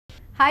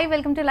Hi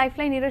welcome to life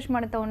line. ఈరోజు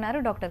మనతో ఉన్నారు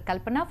doctor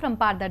Kalpana from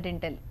Partha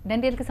dental.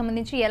 డెంటల్కి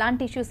సంబంధించి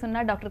ఎలాంటి ఇష్యూస్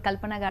ఉన్నా డాక్టర్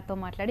కల్పన గారితో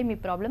మాట్లాడి మీ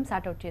ప్రాబ్లమ్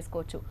సార్ట్ అవుట్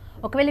చేసుకోవచ్చు.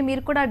 ఒకవేళ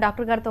మీరు కూడా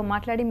డాక్టర్ గారితో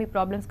మాట్లాడి మీ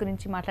ప్రాబ్లమ్స్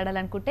గురించి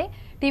మాట్లాడాలనుకుంటే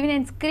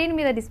టీవీ9 స్క్రీన్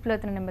మీద డిస్ప్లే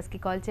అవుతున్న నెంబర్స్కి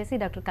కాల్ చేసి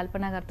డాక్టర్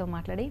కల్పన గారితో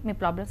మాట్లాడి మీ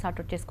ప్రాబ్లమ్స్ సార్ట్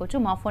అవుట్ చేసుకోవచ్చు.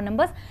 మా ఫోన్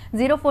నెంబర్స్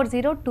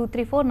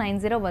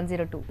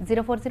 04023490102,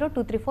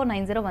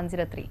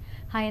 04023490103.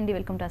 హాయ్ అండి,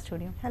 వెల్కమ్ టు ఆ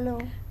స్టూడియో. హలో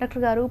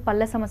డాక్టర్ గారు,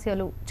 పళ్ళ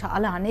సమస్యలు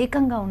చాలా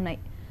అనేకంగా ఉన్నాయి.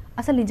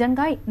 అసలు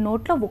నిజంగా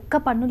నోట్లో ఒక్క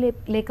పన్ను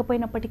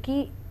లేకపోయినప్పటికీ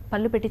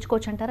పళ్ళు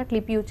పెట్టించుకోవచ్చు అంటారా?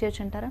 క్లిప్ యూజ్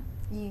చేయొచ్చు అంటారా?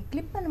 ఈ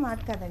క్లిప్ అని మాట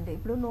కాదండి.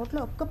 ఇప్పుడు నోట్లో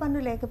ఒక్క పన్ను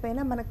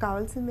లేకపోయినా మనకు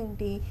కావాల్సింది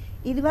ఏంటి?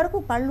 ఇది వరకు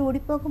పళ్ళు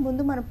ఊడిపోక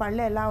ముందు మన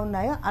పళ్ళు ఎలా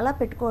ఉన్నాయో అలా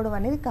పెట్టుకోవడం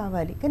అనేది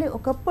కావాలి. కానీ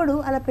ఒకప్పుడు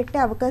అలా పెట్టే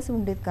అవకాశం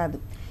ఉండేది కాదు.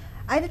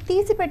 అయితే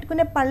తీసి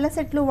పెట్టుకునే పళ్ళ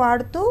సెట్లు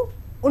వాడుతూ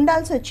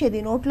ఉండాల్సి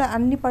వచ్చేది నోట్లో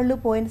అన్ని పళ్ళు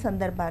పోయిన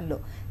సందర్భాల్లో.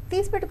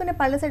 తీసి పెట్టుకునే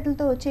పళ్ళ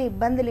సెట్లతో వచ్చే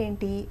ఇబ్బందులు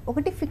ఏంటి?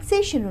 ఒకటి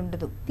ఫిక్సేషన్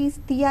ఉండదు,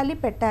 తీయాలి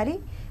పెట్టాలి.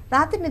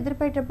 రాత్రి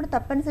నిద్రపోయేటప్పుడు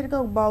తప్పనిసరిగా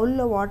ఒక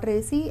బౌల్లో వాటర్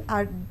వేసి ఆ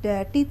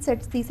టీత్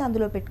సెట్స్ తీసి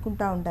అందులో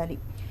పెట్టుకుంటూ ఉండాలి.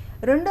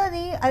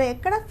 రెండోది, అది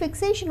ఎక్కడ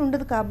ఫిక్సేషన్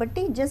ఉండదు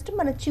కాబట్టి జస్ట్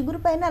మన చిగురు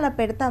పైన అలా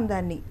పెడతాం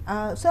దాన్ని.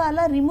 సో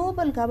అలా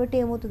రిమూవబుల్ కాబట్టి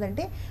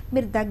ఏమవుతుందంటే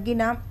మీరు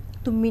దగ్గినా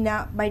తుమ్మినా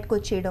బయటకు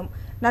వచ్చేయడం,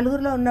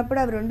 నలుగురిలో ఉన్నప్పుడు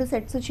అవి 2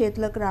 సెట్స్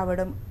చేతిలోకి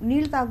రావడం,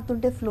 నీళ్ళు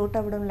తాగుతుంటే ఫ్లోట్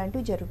అవ్వడం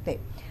లాంటివి జరుగుతాయి.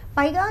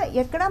 పైగా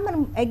ఎక్కడ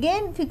మనం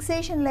అగైన్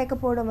ఫిక్సేషన్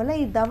లేకపోవడం వల్ల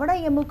ఈ దవడ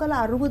ఎముకల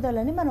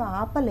అరుగుదలని మనం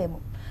ఆపలేము.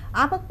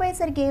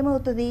 ఆపకపోయేసరికి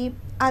ఏమవుతుంది?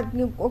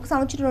 ఒక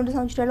సంవత్సరం 2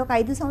 సంవత్సరాలు ఒక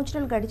 5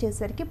 సంవత్సరాలు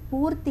గడిచేసరికి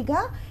పూర్తిగా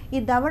ఈ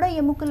దవడ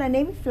ఎముకలు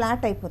అనేవి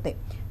ఫ్లాట్ అయిపోతాయి.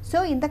 సో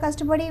ఇంత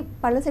కష్టపడి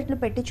పళ్ళ సెట్లు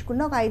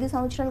పెట్టించుకున్న ఒక 5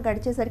 సంవత్సరాలు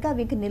గడిచేసరికి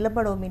అవి ఇంక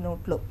నిలబడవు మీ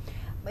నోట్లో.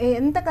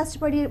 ఎంత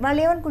కష్టపడి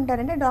వాళ్ళు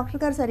ఏమనుకుంటారంటే డాక్టర్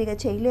గారు సరిగా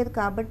చేయలేదు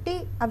కాబట్టి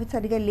అవి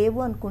సరిగా లేవు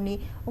అనుకుని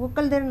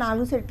ఒక్కొక్కరి దగ్గర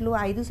 4 సెట్లు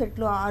 5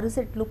 సెట్లు 6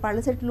 సెట్లు పళ్ళ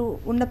సెట్లు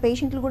ఉన్న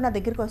పేషెంట్లు కూడా నా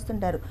దగ్గరికి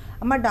వస్తుంటారు.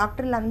 అమ్మ,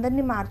 డాక్టర్లు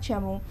అందరినీ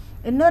మార్చాము,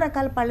 ఎన్నో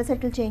రకాల పళ్ళ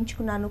సెట్లు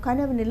చేయించుకున్నాను,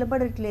 కానీ అవి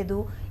నిలబడట్లేదు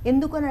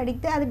ఎందుకు అని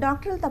అడిగితే అది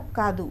డాక్టర్లు తప్పు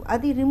కాదు,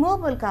 అది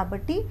రిమూవబుల్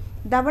కాబట్టి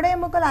దవడ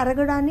ఎముకలు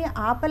అరగడాన్ని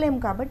ఆపలేము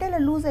కాబట్టి అలా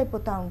లూజ్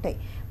అయిపోతూ ఉంటాయి.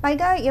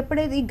 పైగా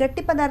ఎప్పుడైతే ఈ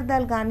గట్టి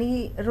పదార్థాలు కానీ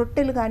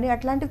రొట్టెలు కానీ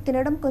అట్లాంటివి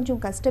తినడం కొంచెం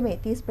కష్టమే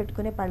తీసి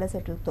పెట్టుకునే పళ్ళ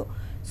సెట్లతో.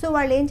 సో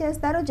వాళ్ళు ఏం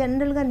చేస్తారో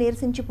జనరల్గా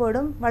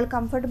నీరసించిపోవడం, వాళ్ళు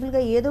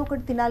కంఫర్టబుల్గా ఏదో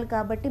ఒకటి తినాలి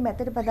కాబట్టి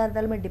మెత్తటి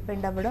పదార్థాల మీద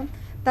డిపెండ్ అవ్వడం,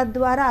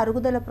 తద్వారా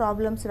అరుగుదల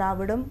ప్రాబ్లమ్స్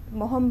రావడం,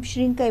 మొహం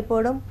ష్రింక్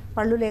అయిపోవడం,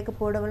 పళ్ళు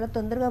లేకపోవడం వల్ల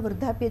తొందరగా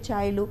వృద్ధాప్య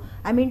ఛాయలు,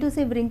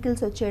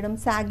 వ్రింకిల్స్ వచ్చేయడం,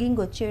 సాగింగ్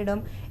వచ్చేయడం,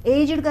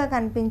 ఏజ్డ్గా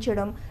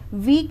కనిపించడం,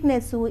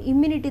 వీక్నెస్,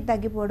 ఇమ్యూనిటీ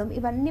తగ్గిపోవడం,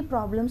 ఇవన్నీ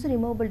ప్రాబ్లమ్స్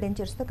రిమూవబుల్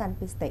డెంచర్స్తో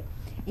కనిపిస్తాయి.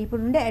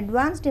 ఇప్పుడుండే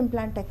అడ్వాన్స్డ్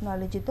ఇంప్లాంట్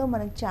టెక్నాలజీతో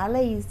మనకు చాలా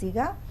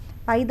ఈజీగా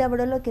పై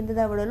దవడలో కింద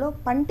దవడలో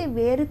పంటి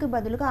వేరుకు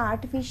బదులుగా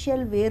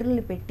ఆర్టిఫిషియల్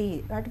వేరుల్ని పెట్టి,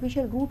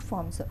 ఆర్టిఫిషియల్ రూట్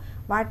ఫార్మ్స్,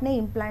 వాటినే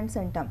ఇంప్లాంట్స్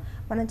అంటాం.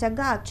 మనం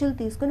చక్కగా అచ్చులు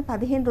తీసుకుని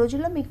 15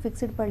 రోజుల్లో మీకు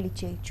ఫిక్స్డ్ పళ్ళు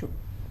ఇచ్చేయచ్చు.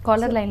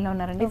 కాలర్ లైన్లో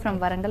ఉన్నారండి ఫ్రమ్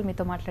వరంగల్,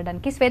 మీతో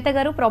మాట్లాడడానికి. శ్వేత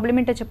గారు, ప్రాబ్లం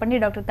ఏంటో చెప్పండి.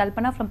 Doctor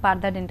Kalpana from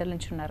Partha dental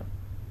నుంచి ఉన్నారు.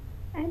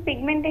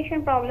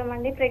 పిగ్మెంటేషన్ ప్రాబ్లం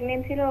అండి,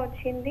 ప్రెగ్నెన్సీలో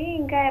వచ్చింది,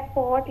 ఇంకా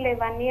పోవట్లేదు,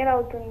 1 year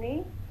అవుతుంది.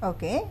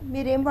 ఓకే,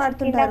 మీరేం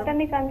వాడుతుంటారు?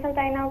 డాక్టర్ని కన్సల్ట్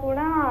అయినా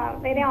కూడా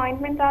వేరే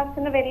ఆయింట్మెంట్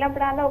రాస్తున్నారు,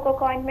 వెళ్ళినప్పుడల్లా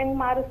ఒక్కొక్క ఆయింట్మెంట్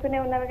మారుస్తూనే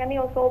ఉన్నారు, కానీ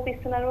ఒక సోప్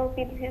ఇస్తున్నారు,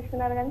 పిల్స్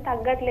ఇస్తున్నారు, కానీ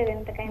తగ్గట్లేదు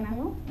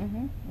ఎంతకైనాను.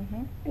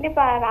 అంటే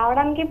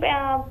రావడానికి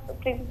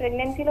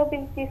ప్రెగ్నెన్సీలో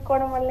పిల్స్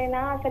తీసుకోవడం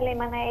వల్లేనా, అసలు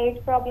ఏమైనా ఏజ్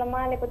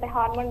ప్రాబ్లమా, లేకపోతే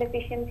హార్మోన్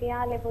డెఫిషియన్సీయా,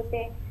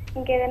 లేకపోతే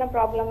ఇంకేదైనా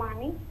ప్రాబ్లమా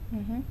అని?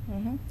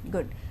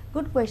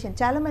 Good question.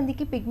 చాలా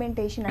మందికి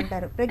పిగ్మెంటేషన్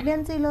అంటారు.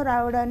 ప్రెగ్నెన్సీలో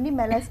రావడాన్ని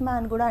మెలాస్మా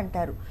అని కూడా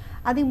అంటారు.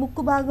 అది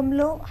ముక్కు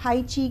భాగంలో హై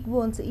చీక్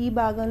బోన్స్ ఈ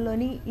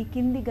భాగంలోని ఈ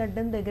కింది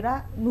గడ్డం దగ్గర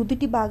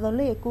నుదుటి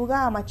భాగంలో ఎక్కువగా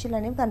ఆ మచ్చలు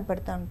అనేవి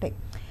కనపడుతూ ఉంటాయి.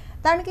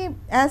 దానికి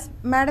యాజ్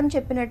మేడం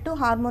చెప్పినట్టు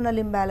హార్మోనల్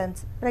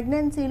ఇంబ్యాలెన్స్,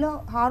 ప్రెగ్నెన్సీలో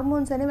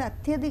హార్మోన్స్ అనేవి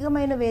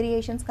అత్యధికమైన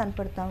వేరియేషన్స్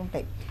కనపడుతూ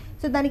ఉంటాయి.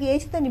 సో దానికి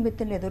ఏజ్తో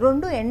నిమిత్తం లేదు.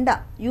 2 ఎండ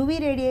యూవీ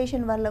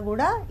రేడియేషన్ వల్ల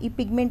కూడా ఈ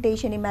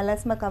పిగ్మెంటేషన్, ఈ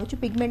మెలాస్మా కావచ్చు,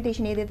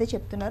 పిగ్మెంటేషన్ ఏదైతే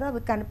చెప్తున్నారో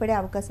అవి కనపడే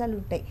అవకాశాలు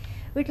ఉంటాయి.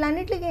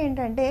 వీటిలన్నిటికీ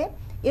ఏంటంటే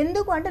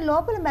ఎందుకు అంటే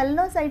లోపల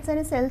మెలనోసైట్స్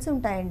అనే సెల్స్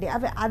ఉంటాయండి,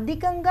 అవి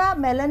అధికంగా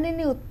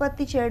మెలనిన్ని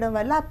ఉత్పత్తి చేయడం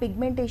వల్ల ఆ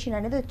పిగ్మెంటేషన్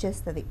అనేది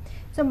వచ్చేస్తుంది.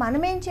 సో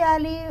మనం ఏం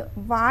చేయాలి?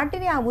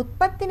 వాటిని ఆ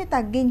ఉత్పత్తిని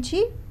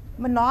తగ్గించి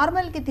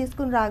నార్మల్కి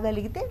తీసుకుని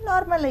రాగలిగితే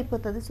నార్మల్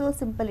అయిపోతుంది. So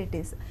simple it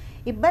is.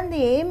 ఇబ్బంది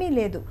ఏమీ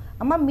లేదు.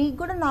 అమ్మ, మీకు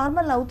కూడా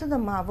నార్మల్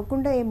అవుతుందమ్మా,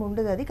 అవ్వకుండా ఏమి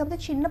ఉండదు. అది కాకపోతే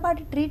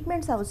చిన్నపాటి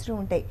ట్రీట్మెంట్స్ అవసరం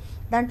ఉంటాయి.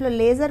 దాంట్లో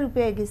లేజర్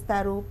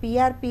ఉపయోగిస్తారు,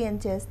 పిఆర్పి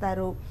అని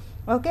చేస్తారు,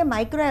 ఓకే,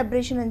 మైక్రో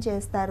అబ్రేషన్ అని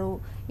చేస్తారు,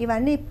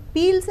 ఇవన్నీ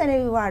పీల్స్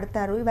అనేవి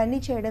వాడతారు. ఇవన్నీ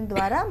చేయడం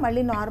ద్వారా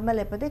మళ్ళీ నార్మల్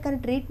అయిపోతాయి. కానీ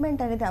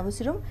ట్రీట్మెంట్ అనేది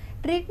అవసరం.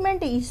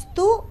 ట్రీట్మెంట్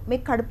ఇస్తూ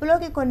మీకు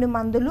కడుపులోకి కొన్ని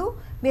మందులు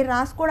మీరు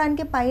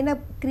రాసుకోవడానికి పైన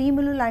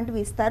క్రీములు లాంటివి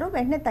ఇస్తారు,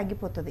 వెంటనే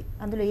తగ్గిపోతుంది,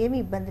 అందులో ఏమీ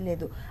ఇబ్బంది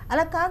లేదు.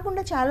 అలా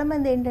కాకుండా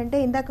చాలామంది ఏంటంటే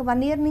ఇందాక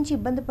 1 year నుంచి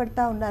ఇబ్బంది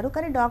పడుతూ ఉన్నారు,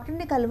 కానీ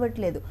డాక్టర్ని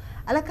కలవట్లేదు.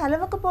 అలా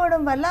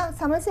కలవకపోవడం వల్ల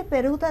సమస్య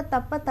పెరుగుతా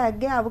తప్ప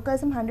తగ్గే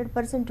అవకాశం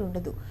 100%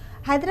 ఉండదు.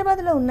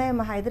 హైదరాబాద్లో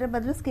ఉన్నాయమ్మా,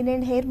 హైదరాబాద్లో స్కిన్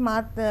అండ్ హెయిర్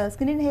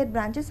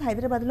బ్రాంచెస్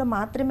హైదరాబాద్లో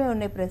మాత్రమే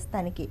ఉన్నాయి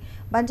ప్రస్తుతానికి.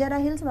 బంజారా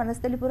హిల్స్,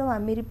 వనస్థలిపురం,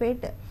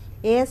 అమీర్పేట్,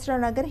 ఏఎస్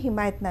రావు నగర్,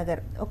 హిమాయత్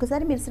నగర్.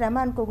 ఒకసారి మీరు శ్రమ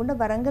అనుకోకుండా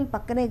వరంగల్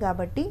పక్కనే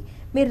కాబట్టి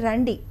మీరు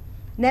రండి.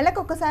 నెలకు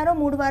ఒకసారో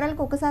 3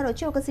 వారాలకు ఒకసారి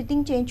వచ్చి ఒక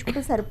సిట్టింగ్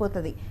చేయించుకుంటే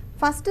సరిపోతుంది.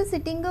 ఫస్ట్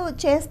సిట్టింగ్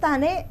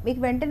చేస్తానే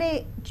మీకు వెంటనే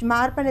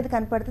మార్పు అనేది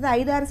కనపడుతుంది.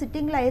 5-6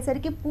 సిట్టింగ్లు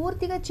అయ్యేసరికి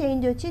పూర్తిగా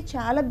చేంజ్ వచ్చి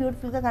చాలా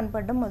బ్యూటిఫుల్గా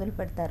కనపడడం మొదలు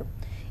పెడతారు.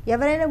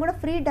 ఎవరైనా కూడా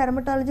ఫ్రీ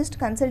డర్మటాలజిస్ట్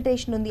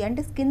కన్సల్టేషన్ ఉంది,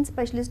 అంటే స్కిన్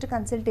స్పెషలిస్ట్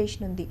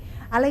కన్సల్టేషన్ ఉంది.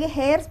 అలాగే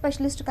హెయిర్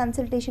స్పెషలిస్ట్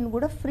కన్సల్టేషన్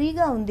కూడా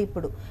ఫ్రీగా ఉంది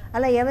ఇప్పుడు.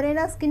 అలా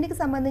ఎవరైనా స్కిన్కి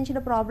సంబంధించిన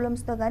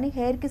ప్రాబ్లమ్స్తో కానీ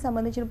హెయిర్కి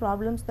సంబంధించిన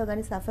ప్రాబ్లమ్స్తో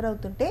కానీ సఫర్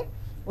అవుతుంటే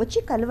వచ్చి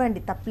కలవండి,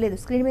 తప్పలేదు.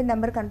 స్క్రీన్ మీద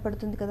నెంబర్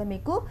కనపడుతుంది కదా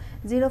మీకు,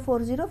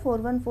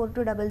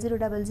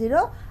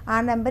 0404142000. ఆ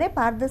నెంబరే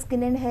పార్థ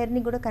స్కిన్ అండ్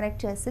హెయిర్ని కూడా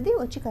కనెక్ట్ చేస్తుంది.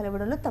 వచ్చి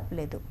కలవడంలో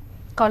తప్పలేదు.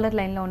 కాలర్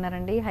లైన్లో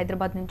ఉన్నారండి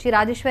హైదరాబాద్ నుంచి.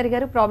 రాజేశ్వరి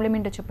గారు, ప్రాబ్లం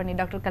ఏంటో చెప్పండి.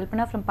 Doctor Kalpana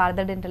from Partha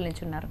dental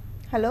నుంచి ఉన్నారు.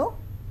 హలో.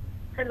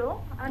 హలో,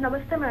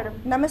 నమస్తే మేడం.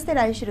 నమస్తే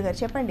రాజేశ్వరి గారు,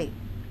 చెప్పండి.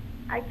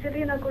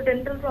 యాక్చువల్లీ నాకు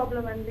డెంటల్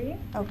ప్రాబ్లం అండి.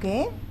 ఓకే.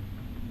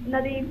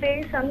 నాది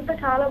ఫేస్ అంతా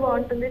చాలా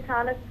బాగుంటుంది,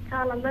 చాలా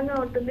చాలా అందంగా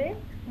ఉంటుంది.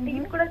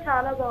 టీత్ కూడా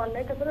చాలా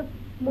బాగున్నాయి. కాకపోతే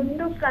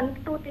ముందు ఫ్రంట్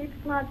 2 టీత్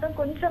మాత్రం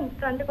కొంచెం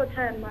ఫ్రంట్కి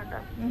వచ్చాయన్నమాట.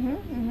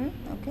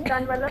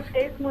 దానివల్ల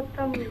ఫేస్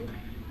మొత్తం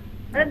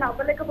అంటే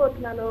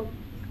నవ్వలేకపోతున్నాను.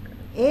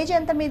 ఏజ్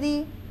ఎంత మీది?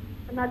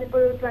 నాది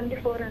ఇప్పుడు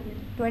 24 అండి.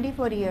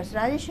 24 years.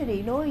 Rajeshwari,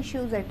 no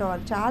issues at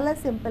all. చాలా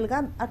సింపుల్గా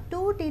ఆ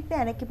 2 టీత్ని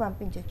వెనక్కి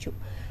పంపించవచ్చు.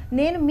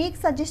 నేను మీకు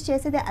సజెస్ట్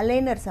చేసేది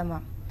అలైనర్స్ అమ్మ.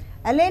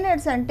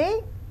 అలైనర్స్ అంటే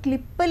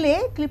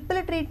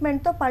క్లిప్పుల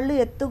ట్రీట్మెంట్తో పళ్ళు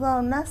ఎత్తుగా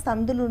ఉన్న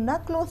సందులు ఉన్న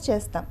క్లోజ్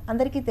చేస్తాం,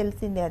 అందరికీ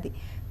తెలిసిందే అది.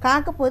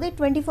 కాకపోతే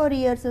 24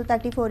 years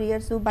 34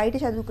 years బయట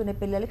చదువుకునే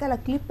పిల్లలకి అలా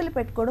క్లిప్పులు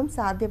పెట్టుకోవడం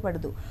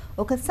సాధ్యపడదు.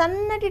 ఒక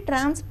సన్నటి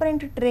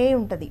ట్రాన్స్పరెంట్ ట్రే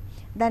ఉంటుంది,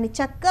 దాన్ని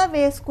చక్కగా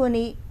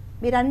వేసుకొని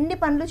మీరు అన్ని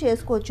పనులు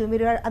చేసుకోవచ్చు.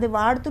 మీరు అది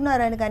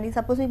వాడుతున్నారని కానీ,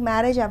 సపోజ్ మీకు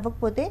మ్యారేజ్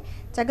అవ్వకపోతే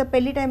చక్కగా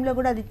పెళ్లి టైంలో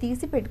కూడా అది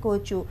తీసి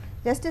పెట్టుకోవచ్చు.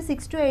 జస్ట్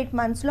 6 to 8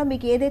 monthsలో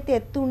మీకు ఏదైతే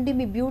ఎత్తు ఉండి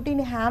మీ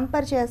బ్యూటీని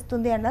హ్యాంపర్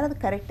చేస్తుంది అన్నారో అది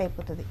కరెక్ట్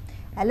అయిపోతుంది.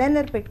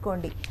 అలైనర్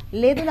పెట్టుకోండి.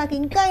 లేదు నాకు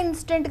ఇంకా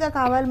ఇన్స్టెంట్గా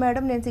కావాలి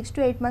మేడం, నేను 6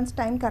 to 8 months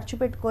టైం ఖర్చు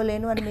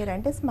పెట్టుకోలేను అని మీరు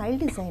అంటే స్మైల్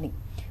డిజైనింగ్,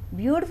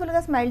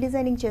 బ్యూటిఫుల్గా స్మైల్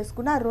డిజైనింగ్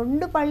చేసుకున్న ఆ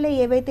 2 పళ్ళే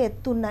ఏవైతే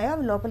ఎత్తు ఉన్నాయో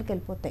అవి లోపలికి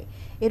వెళ్ళిపోతాయి.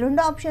 ఈ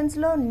 2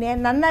 ఆప్షన్స్లో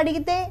నన్ను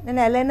అడిగితే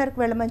నేను అలైనర్కి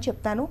వెళ్ళమని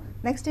చెప్తాను.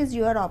 Next is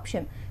your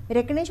option. మీరు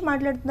ఎక్కడి నుంచి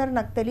మాట్లాడుతున్నారో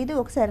నాకు తెలియదు,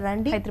 ఒకసారి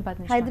రండి.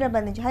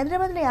 హైదరాబాద్ నుంచి.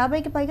 హైదరాబాద్లో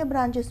 50కి పైగా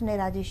బ్రాంచెస్ ఉన్నాయి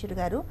రాజేశ్వరి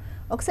గారు.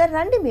 ఒకసారి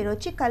రండి, మీరు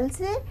వచ్చి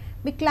కలిసే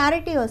మీకు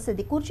క్లారిటీ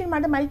వస్తుంది. కూర్చుని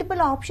మాట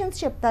మల్టిపుల్ ఆప్షన్స్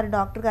చెప్తారు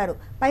డాక్టర్ గారు.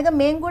 పైగా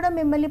మేము కూడా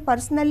మిమ్మల్ని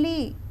పర్సనల్లీ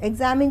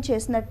ఎగ్జామిన్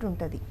చేసినట్టు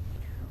ఉంటుంది.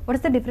 What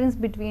is the difference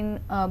between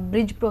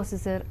bridge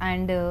procedure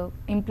and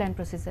implant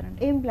procedure అండి?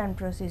 Implant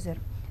procedure,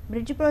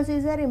 bridge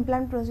procedure,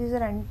 implant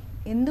procedure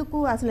ఎందుకు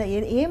అసలు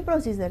ఏం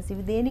ప్రొసీజర్స్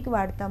ఇవి, దేనికి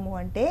వాడతాము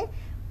అంటే,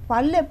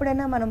 పళ్ళు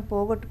ఎప్పుడైనా మనం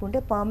పోగొట్టుకుంటే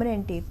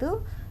పర్మనెంట్ టీత్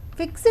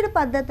ఫిక్స్డ్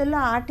పద్ధతుల్లో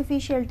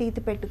ఆర్టిఫిషియల్ టీత్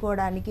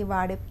పెట్టుకోవడానికి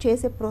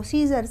చేసే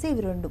ప్రొసీజర్స్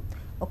ఇవి 2.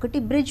 ఒకటి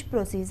బ్రిడ్జ్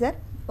ప్రొసీజర్,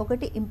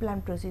 ఒకటి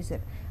ఇంప్లాంట్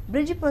ప్రొసీజర్.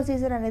 బ్రిడ్జ్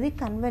ప్రొసీజర్ అనేది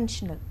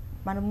కన్వెన్షనల్,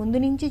 మనం ముందు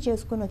నుంచి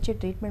చేసుకొని వచ్చే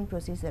ట్రీట్మెంట్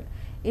ప్రొసీజర్.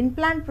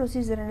 ఇంప్లాంట్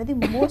ప్రొసీజర్ అనేది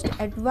మోస్ట్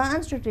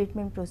అడ్వాన్స్డ్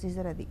ట్రీట్మెంట్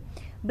ప్రొసీజర్. అది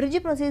బ్రిడ్జ్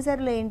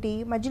ప్రొసీజర్లో ఏంటి,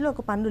 మధ్యలో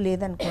ఒక పన్ను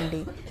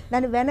లేదనుకోండి,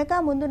 దాని వెనక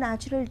ముందు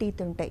న్యాచురల్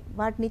టీత్ ఉంటాయి,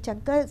 వాటిని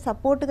చక్కగా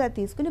సపోర్ట్గా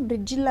తీసుకుని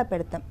బ్రిడ్జిల్లా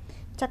పెడతాం.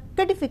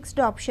 చక్కటి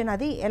ఫిక్స్డ్ ఆప్షన్,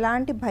 అది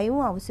ఎలాంటి భయం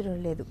అవసరం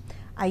లేదు.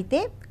 అయితే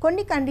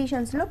కొన్ని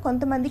కండిషన్స్లో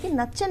కొంతమందికి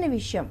నచ్చని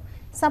విషయం,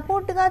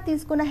 సపోర్ట్గా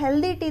తీసుకున్న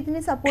హెల్దీ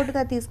టీత్ని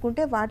సపోర్ట్గా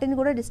తీసుకుంటే వాటిని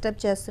కూడా డిస్టర్బ్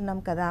చేస్తున్నాం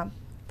కదా,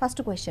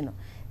 ఫస్ట్ క్వశ్చన్.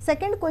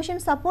 సెకండ్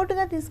క్వశ్చన్,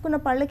 సపోర్ట్గా తీసుకున్న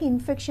పళ్ళకి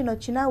ఇన్ఫెక్షన్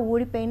వచ్చినా,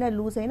 ఊడిపోయినా,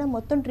 లూజ్ అయినా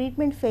మొత్తం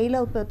ట్రీట్మెంట్ ఫెయిల్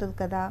అయిపోతుంది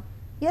కదా.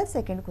 Yes,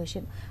 second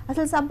question.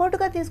 అసలు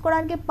సపోర్ట్గా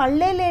తీసుకోవడానికి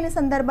పళ్ళే లేని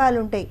సందర్భాలు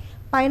ఉంటాయి,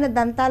 పైన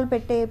దంతాలు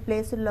పెట్టే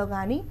ప్లేసుల్లో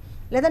కానీ,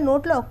 లేదా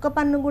నోట్లో ఒక్క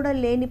పన్ను కూడా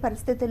లేని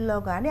పరిస్థితుల్లో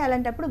కానీ.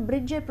 అలాంటప్పుడు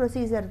బ్రిడ్జ్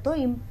ప్రొసీజర్తో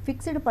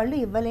ఫిక్స్డ్ పళ్ళు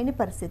ఇవ్వలేని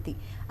పరిస్థితి.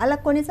 అలా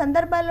కొన్ని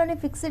సందర్భాల్లోనే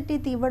ఫిక్స్డ్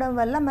టీత్ ఇవ్వడం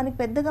వల్ల మనకి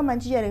పెద్దగా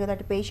మంచి జరగదు,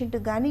 అటు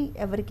పేషెంట్కి కానీ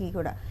ఎవరికి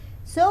కూడా.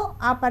 సో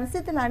ఆ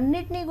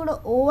పరిస్థితులన్నింటినీ కూడా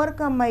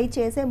ఓవర్కమ్ అయ్యి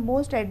చేసే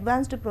మోస్ట్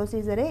అడ్వాన్స్డ్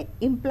ప్రొసీజరే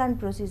ఇంప్లాంట్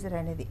ప్రొసీజర్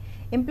అనేది.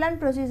 ఇంప్లాంట్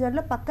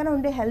ప్రొసీజర్లో పక్కన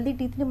ఉండే హెల్దీ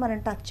టీత్ని మనం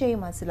టచ్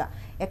చేయము అసలు.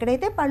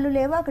 ఎక్కడైతే పళ్ళు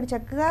లేవో అక్కడ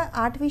చక్కగా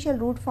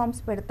ఆర్టిఫిషియల్ రూట్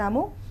ఫామ్స్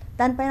పెడతాము,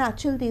 దానిపైన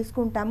అచ్చులు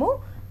తీసుకుంటాము,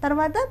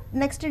 తర్వాత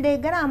నెక్స్ట్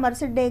డేకి కానీ ఆ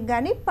మరుసటి డేకి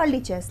కానీ పళ్ళు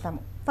ఇచ్చేస్తాము.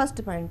 First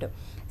point.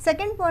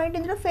 సెకండ్ పాయింట్,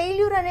 ఇందులో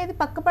ఫెయిల్యూర్ అనేది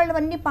పక్క పళ్ళు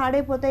అన్నీ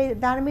పాడైపోతాయి,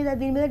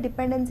 దీని మీద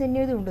డిపెండెన్సీ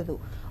అనేది ఉండదు.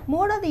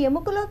 మూడోది,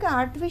 ఎముకలోకి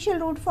ఆర్టిఫిషియల్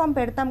రూట్ ఫామ్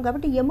పెడతాం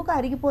కాబట్టి ఎముక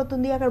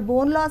అరిగిపోతుంది, అక్కడ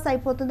బోన్ లాస్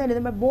అయిపోతుంది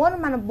అనేది.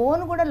 మన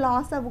బోన్ కూడా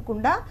లాస్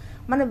అవ్వకుండా,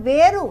 మన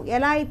వేరు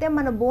ఎలా అయితే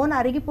మన bone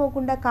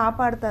అరిగిపోకుండా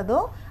కాపాడుతుందో,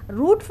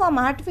 route form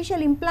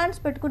artificial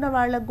implants పెట్టుకున్న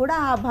వాళ్ళకు కూడా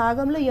ఆ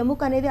భాగంలో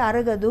ఎముక అనేది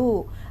అరగదు,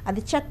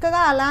 అది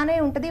చక్కగా అలానే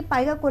ఉంటుంది.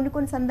 పైగా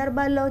కొన్ని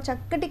సందర్భాల్లో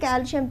చక్కటి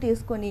కాల్షియం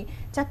తీసుకొని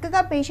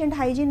చక్కగా పేషెంట్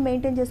హైజీన్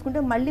మెయింటైన్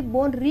చేసుకుంటే మళ్ళీ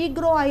బోన్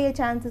రీగ్రో అయ్యే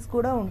ఛాన్సెస్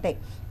కూడా ఉంటాయి.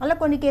 అలా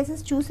కొన్ని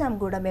కేసెస్ చూసాం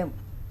కూడా మేము.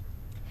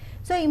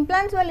 సో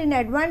ఇంప్లాంట్స్ వల్ల ఇన్ని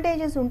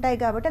అడ్వాంటేజెస్ ఉంటాయి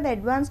కాబట్టి అది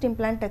అడ్వాన్స్డ్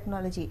ఇంప్లాంట్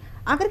టెక్నాలజీ.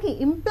 అక్కడికి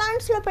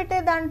ఇంప్లాంట్స్లో పెట్టే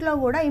దాంట్లో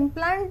కూడా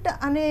ఇంప్లాంట్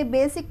అనే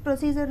బేసిక్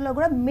ప్రొసీజర్లో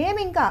కూడా మేము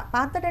ఇంకా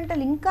పార్థ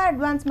డెంటల్ ఇంకా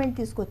అడ్వాన్స్మెంట్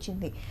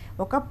తీసుకొచ్చింది.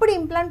 ఒకప్పుడు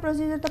ఇంప్లాంట్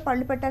ప్రొసీజర్తో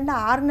పళ్ళు పెట్టాలంటే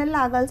 6 నెలలు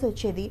ఆగాల్సి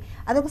వచ్చేది,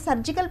 అదొక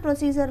సర్జికల్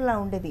ప్రొసీజర్లా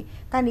ఉండేది.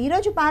 కానీ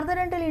ఈరోజు పార్థ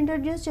డెంటల్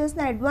ఇంట్రడ్యూస్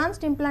చేసిన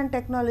అడ్వాన్స్డ్ ఇంప్లాంట్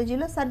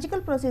టెక్నాలజీలో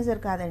సర్జికల్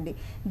ప్రొసీజర్ కాదండి,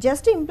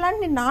 just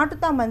ఇంప్లాంట్ని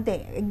నాటుతామంతే.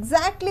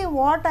 Exactly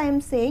what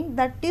I'm saying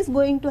that is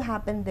going to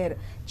happen there.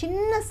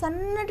 చిన్న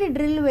సన్నటి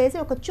డ్రిల్ వేసి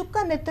ఒక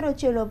చుక్క నెత్తరు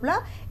వచ్చే లోపల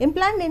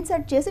ఇంప్లాంట్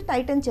ఇన్సర్ట్ చేసి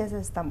టైటన్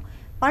చేసేస్తాం.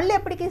 పళ్ళు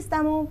ఎప్పటికి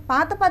ఇస్తాము?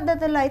 పాత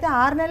పద్ధతుల్లో అయితే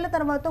 6 నెలల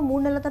తర్వాత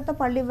 3 నెలల తర్వాత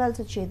పళ్ళు ఇవ్వాల్సి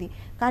వచ్చేది.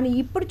 కానీ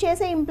ఇప్పుడు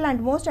చేసే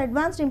ఇంప్లాంట్ మోస్ట్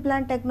అడ్వాన్స్డ్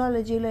ఇంప్లాంట్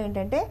టెక్నాలజీలో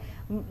ఏంటంటే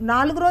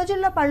 4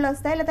 రోజుల్లో పళ్ళు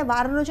వస్తాయి, లేకపోతే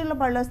వారం రోజుల్లో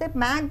పళ్ళు వస్తాయి,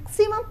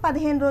 మ్యాక్సిమం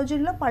 15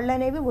 రోజుల్లో పళ్ళు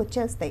అనేవి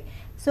వచ్చేస్తాయి.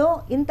 సో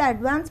ఇంత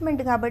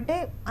అడ్వాన్స్మెంట్ కాబట్టి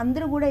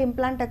అందరూ కూడా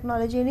ఇంప్లాంట్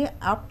టెక్నాలజీని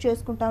ఆప్ట్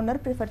చేసుకుంటా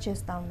ఉన్నారు, ప్రిఫర్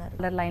చేస్తూ ఉన్నారు.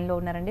 లైన్లో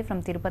ఉన్నారండి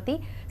ఫ్రమ్ తిరుపతి.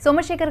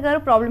 సోమశేఖర్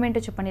గారు, ప్రాబ్లం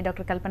ఏంటో చెప్పండి.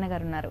 డాక్టర్ కల్పన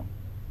గారు ఉన్నారు.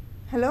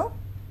 హలో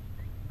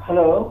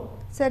హలో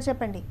సార్,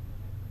 చెప్పండి.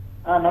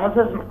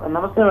 నమస్తే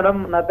నమస్తే మేడం,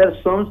 నా పేరు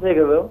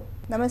సోమశేఖర్.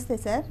 నమస్తే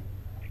సార్.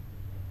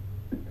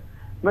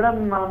 మేడం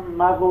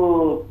నాకు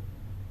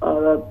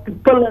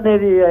పిప్పల్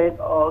అనేది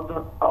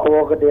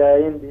ఒకటి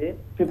అయింది,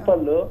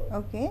 పిప్పళ్ళు.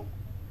 ఓకే.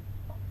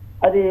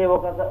 అది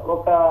ఒక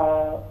ఒక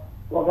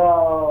ఒక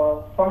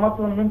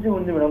సంవత్సరం నుంచి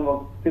ఉంది మేడం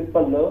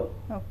పిప్పళ్ళు.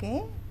 ఓకే.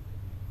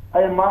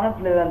 అది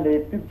మానట్లేదండి.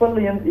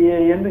 పిప్పళ్ళు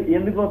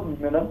ఎందుకు అవుతుంది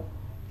మేడం?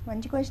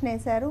 మంచి క్వశ్చన్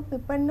వేశారు.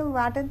 పిప్పన్ను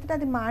వాటంతటా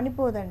అది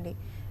మానిపోదండి.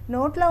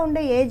 నోట్లో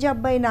ఉండే ఏ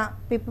జబ్బు అయినా,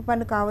 పిప్పి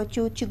పన్ను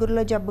కావచ్చు,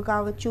 చిగురులో జబ్బు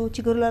కావచ్చు,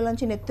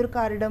 చిగురులోంచి నెత్తురు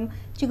కారడం,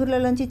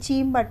 చిగురులోంచి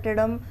చీమ్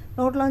పట్టడం,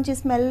 నోట్లోంచి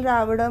స్మెల్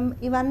రావడం,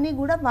 ఇవన్నీ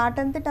కూడా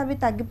వాటంతట అవి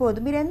తగ్గిపోదు.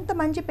 మీరు ఎంత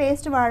మంచి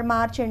పేస్ట్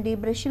మార్చండి,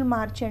 బ్రష్లు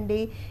మార్చండి,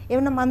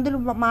 ఏమైనా మందులు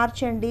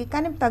మార్చండి,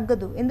 కానీ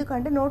తగ్గదు.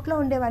 ఎందుకంటే నోట్లో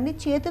ఉండేవన్నీ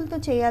చేతులతో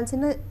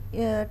చేయాల్సిన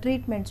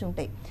ట్రీట్మెంట్స్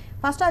ఉంటాయి.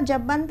 ఫస్ట్ ఆ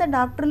జబ్బంతా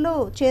డాక్టర్లు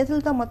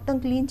చేతులతో మొత్తం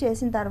క్లీన్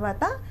చేసిన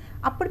తర్వాత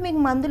అప్పుడు మీకు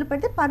మందులు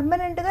పెడితే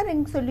పర్మనెంట్గా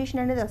రింగ్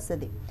సొల్యూషన్ అనేది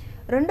వస్తుంది.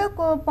 రెండో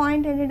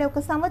పాయింట్ ఏంటంటే,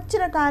 ఒక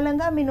సంవత్సర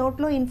కాలంగా మీ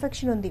నోట్లో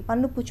ఇన్ఫెక్షన్ ఉంది,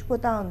 పన్ను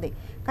పుచ్చిపోతూ ఉంది,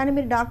 కానీ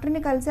మీరు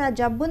డాక్టర్ని కలిసి ఆ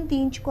జబ్బుని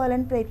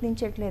తీయించుకోవాలని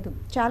ప్రయత్నించట్లేదు.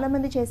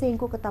 చాలామంది చేసే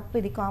ఇంకొక తప్పు,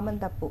 ఇది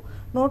కామన్ తప్పు.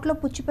 నోట్లో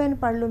పుచ్చిపోయిన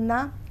పళ్ళున్నా,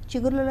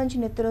 చిగుర్లలోంచి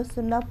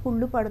నెత్తురొస్తున్నా,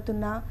 పుళ్ళు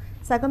పడుతున్నా,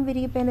 సగం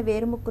విరిగిపోయిన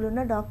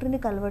వేరుముక్కులున్నా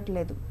డాక్టర్ని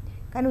కలవట్లేదు.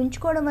 కానీ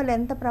ఉంచుకోవడం వల్ల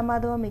ఎంత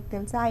ప్రమాదమో మీకు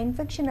తెలుసా? ఆ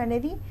ఇన్ఫెక్షన్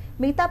అనేది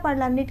మిగతా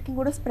పళ్ళన్నిటికీ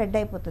కూడా స్ప్రెడ్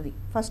అయిపోతుంది.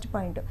 First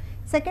point.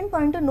 సెకండ్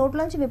పాయింట్,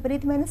 నోట్లోంచి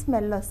విపరీతమైన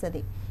స్మెల్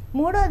వస్తుంది.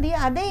 మూడోది,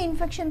 అదే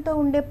ఇన్ఫెక్షన్తో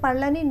ఉండే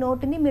పళ్ళని,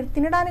 నోటిని మీరు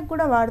తినడానికి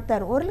కూడా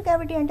వాడతారు. ఓరల్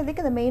క్యావిటీ అంటే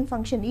కదా మెయిన్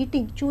ఫంక్షన్,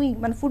 ఈటింగ్, చూయింగ్,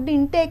 మన ఫుడ్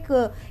ఇంటేక్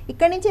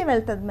ఇక్కడి నుంచే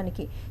వెళ్తుంది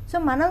మనకి. సో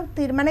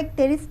మనకి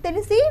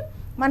తెలిసి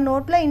మన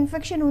నోట్లో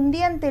ఇన్ఫెక్షన్ ఉంది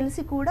అని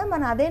తెలిసి కూడా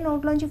మనం అదే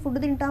నోట్లోంచి ఫుడ్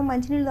తింటాం,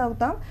 మంచినీళ్ళు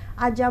తాగుతాం,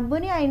 ఆ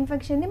జబ్బుని, ఆ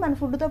ఇన్ఫెక్షన్ని మన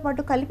ఫుడ్తో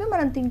పాటు కలిపి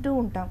మనం తింటూ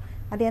ఉంటాం.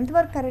 అది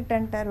ఎంతవరకు కరెక్ట్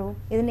అంటారు?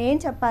 ఇది నేను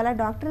చెప్పాలా,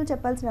 డాక్టర్లు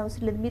చెప్పాల్సిన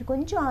అవసరం లేదు. మీరు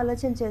కొంచెం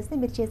ఆలోచన చేస్తే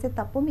మీరు చేసే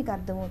తప్పు మీకు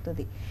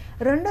అర్థమవుతుంది.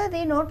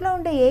 రెండోది, నోట్లో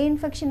ఉండే ఏ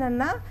ఇన్ఫెక్షన్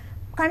అన్నా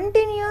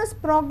కంటిన్యూస్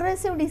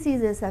ప్రోగ్రెసివ్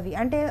డిసీజెస్ అవి.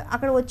 అంటే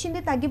వచ్చింది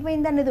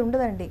తగ్గిపోయింది అనేది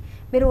ఉండదండి.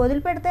 మీరు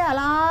వదిలిపెడితే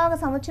అలాగ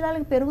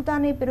సంవత్సరాలకు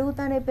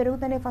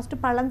పెరుగుతానే ఫస్ట్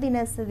పళ్ళం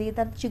తినేస్తుంది,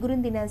 తర్వాత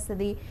చిగురుని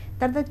తినేస్తుంది,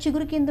 తర్వాత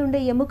చిగురు కింద ఉండే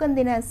ఎముకను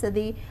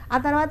తినేస్తుంది, ఆ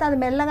తర్వాత అది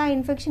మెల్లగా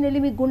ఇన్ఫెక్షన్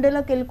వెళ్ళి మీ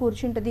గుండెలోకి వెళ్ళి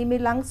కూర్చుంటుంది, మీ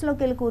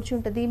లంగ్స్లోకి వెళ్ళి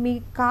కూర్చుంటుంది, మీ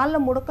కాళ్ళ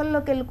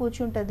ముడకల్లోకి వెళ్ళి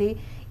కూర్చుంటుంది.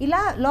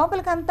 ఇలా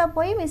లోపలికంతా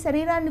పోయి మీ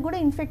శరీరాన్ని కూడా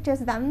ఇన్ఫెక్ట్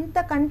చేస్తుంది. అంత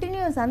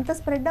కంటిన్యూస్, అంత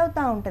స్ప్రెడ్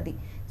అవుతూ ఉంటుంది.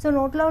 సో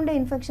నోట్లో ఉండే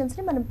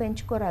ఇన్ఫెక్షన్స్ని మనం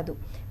పెంచుకోరాదు.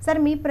 సరే,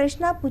 మీ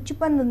ప్రశ్న పుచ్చి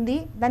పన్ను ఉంది,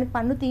 దానికి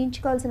పన్ను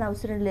తీయించుకోవాల్సిన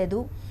అవసరం లేదు,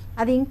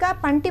 అది ఇంకా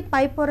పంటి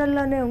పై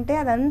పొరల్లోనే ఉంటే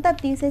అదంతా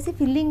తీసేసి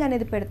ఫిల్లింగ్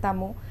అనేది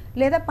పెడతాము,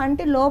 లేదా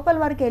పంటి లోపల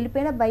వరకు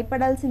వెళ్ళిపోయినా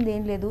భయపడాల్సింది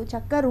ఏం లేదు.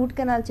 చక్కగా రూట్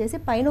కెనాల్ చేసి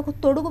పైన ఒక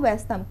తొడుగు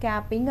వేస్తాం,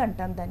 క్యాపింగ్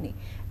అంటాం దాన్ని.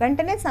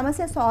 వెంటనే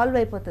సమస్య సాల్వ్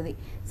అయిపోతుంది.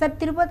 సార్,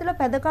 తిరుపతిలో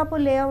పెద్దకాపు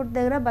లేఅవుట్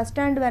దగ్గర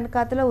బస్టాండ్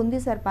వెనకాతలో ఉంది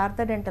sir Partha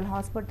dental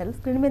hospital.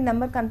 Screen మీద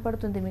నెంబర్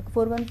కనపడుతుంది మీకు,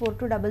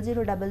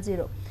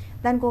 41420000.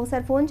 దానికి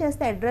ఒకసారి ఫోన్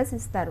చేస్తే అడ్రస్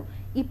ఇస్తారు.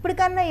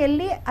 ఇప్పటికన్నా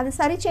వెళ్ళి అది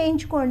సరి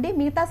చేయించుకోండి,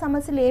 మిగతా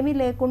సమస్యలు ఏమీ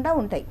లేకుండా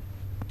ఉంటాయి.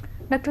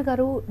 డాక్టర్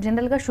గారు,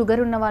 జనరల్గా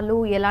షుగర్ ఉన్న వాళ్ళు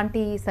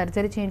ఎలాంటి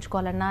సర్జరీ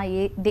చేయించుకోవాలన్నా,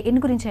 దేని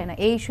గురించి అయినా,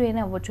 ఏ ఇష్యూ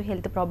అయినా అవ్వచ్చు,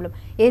 హెల్త్ ప్రాబ్లం,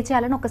 ఏ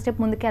చేయాలని ఒక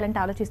స్టెప్ ముందుకెళ్ళాలంటే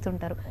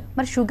ఆలోచిస్తుంటారు.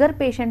 మరి షుగర్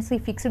పేషెంట్స్ ఈ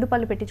ఫిక్స్డ్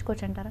పళ్ళు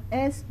పెట్టించుకోవచ్చు అంటారా?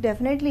 Yes,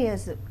 definitely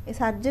yes.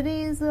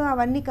 సర్జరీస్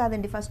అవన్నీ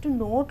కాదండి, ఫస్ట్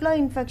నోట్లో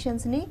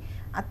ఇన్ఫెక్షన్స్ని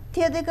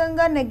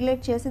అత్యధికంగా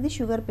నెగ్లెక్ట్ చేసేది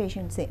షుగర్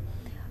పేషెంట్సే.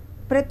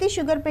 ప్రతి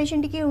షుగర్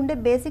పేషెంట్కి ఉండే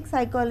బేసిక్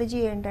సైకాలజీ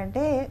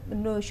ఏంటంటే,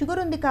 షుగర్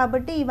ఉంది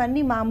కాబట్టి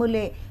ఇవన్నీ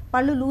మామూలే,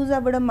 పళ్ళు లూజ్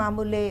అవ్వడం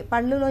మామూలే,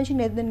 పళ్ళులోంచి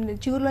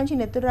చిగురులోంచి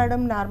నెత్తురు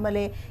రావడం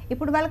నార్మలే.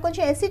 ఇప్పుడు వాళ్ళకి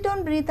కొంచెం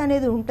ఎసిటోన్ బ్రీత్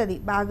అనేది ఉంటుంది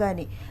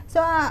బాగాని.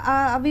 సో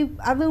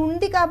అవి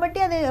ఉంది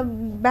కాబట్టి అది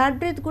బ్యాడ్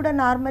బ్రీత్ కూడా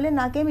నార్మలే,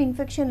 నాకేం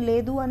ఇన్ఫెక్షన్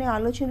లేదు అనే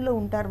ఆలోచనలో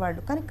ఉంటారు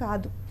వాళ్ళు. కానీ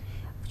కాదు,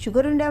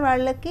 షుగర్ ఉండే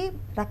వాళ్ళకి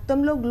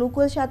రక్తంలో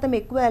గ్లూకోజ్ శాతం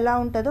ఎక్కువ ఎలా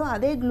ఉంటుందో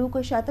అదే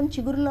గ్లూకోజ్ శాతం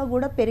చిగురులో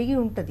కూడా పెరిగి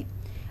ఉంటుంది.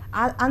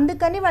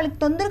 అందుకని వాళ్ళకి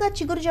తొందరగా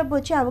చిగురు జబ్బు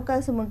వచ్చే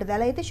అవకాశం ఉంటుంది.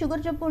 అలా అయితే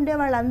షుగర్ జబ్బు ఉండే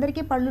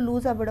వాళ్ళందరికీ పళ్ళు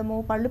లూజ్ అవ్వడము,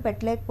 పళ్ళు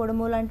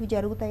పెట్టలేకపోవడము లాంటివి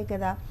జరుగుతాయి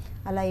కదా.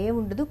 అలా ఏ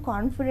ఉండదు.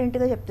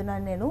 కాన్ఫిడెంట్గా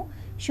చెప్తున్నాను నేను.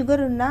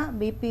 షుగర్ ఉన్నా,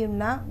 బీపీ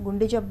ఉన్నా,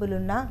 గుండె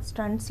జబ్బులున్నా,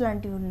 స్టంట్స్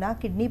లాంటివి ఉన్నా,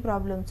 కిడ్నీ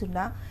ప్రాబ్లమ్స్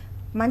ఉన్నా,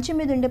 మంచం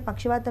మీద ఉండే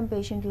పక్షవాతం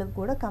పేషెంట్లకు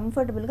కూడా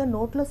కంఫర్టబుల్గా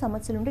నోట్లో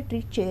సమస్యలు ఉంటే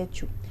ట్రీట్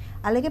చేయొచ్చు.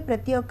 అలాగే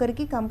ప్రతి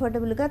ఒక్కరికి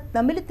కంఫర్టబుల్గా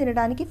నమిలి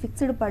తినడానికి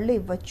ఫిక్స్డ్ పళ్ళు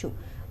ఇవ్వచ్చు.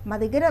 మా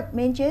దగ్గర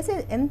మేము చేసే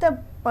ఎంత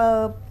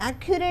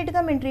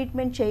యాక్యురేట్గా మేము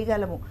ట్రీట్మెంట్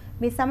చేయగలము.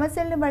 మీ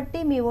సమస్యలను బట్టి,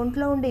 మీ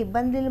ఒంట్లో ఉండే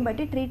ఇబ్బందులను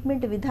బట్టి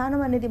ట్రీట్మెంట్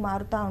విధానం అనేది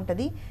మారుతూ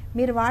ఉంటుంది.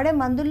 మీరు వాడే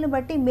మందులను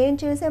బట్టి మేము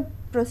చేసే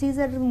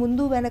ప్రొసీజర్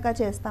ముందు వెనక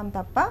చేస్తాం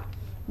తప్ప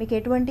మీకు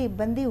ఎటువంటి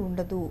ఇబ్బంది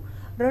ఉండదు.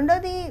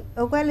 రెండోది,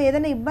 ఒకవేళ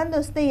ఏదైనా ఇబ్బంది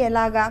వస్తే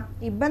ఎలాగా,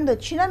 ఇబ్బంది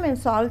వచ్చినా మేము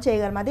సాల్వ్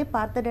చేయగలం. అదే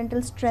పార్థ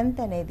డెంటల్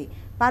స్ట్రెంగ్త్ అనేది.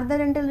 పార్థ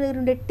డెంటల్ దగ్గర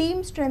ఉండే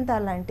టీమ్ స్ట్రెంగ్త్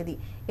అలాంటిది.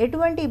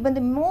 ఎటువంటి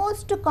ఇబ్బంది,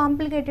 మోస్ట్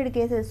కాంప్లికేటెడ్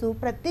కేసెస్,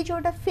 ప్రతి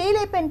చోట ఫెయిల్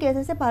అయిపోయిన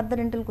కేసెసే పార్థ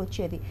డెంటల్కి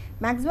వచ్చేది.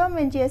 మ్యాక్సిమం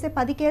మేము చేసే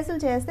 10 కేసులు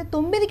చేస్తే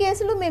 9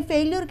 కేసులు మేము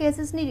ఫెయిల్యూర్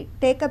కేసెస్ని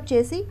టేకప్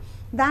చేసి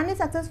దాన్ని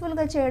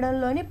సక్సెస్ఫుల్గా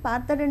చేయడంలోని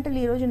పార్థ డెంటల్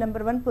ఈరోజు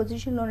నెంబర్ 1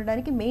 పొజిషన్లో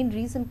ఉండడానికి మెయిన్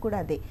రీజన్ కూడా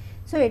అదే.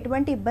 సో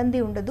ఎటువంటి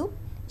ఇబ్బంది ఉండదు.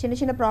 చిన్న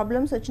చిన్న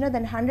ప్రాబ్లమ్స్ వచ్చినా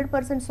దాన్ని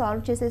 100%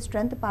 సాల్వ్ చేసే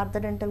స్ట్రెంగ్త్ పార్థ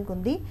డెంటల్కి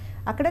ఉంది.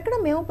 అక్కడక్కడ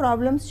మేము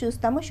ప్రాబ్లమ్స్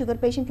చూస్తాము. షుగర్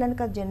పేషెంట్లను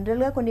కాదు,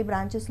 జనరల్గా కొన్ని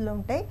బ్రాంచెస్లో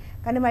ఉంటాయి.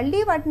 కానీ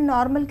మళ్ళీ వాటిని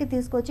నార్మల్కి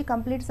తీసుకొచ్చి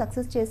కంప్లీట్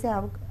సక్సెస్ చేసే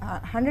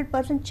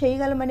 100%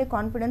 చేయగలమనే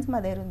కాన్ఫిడెన్స్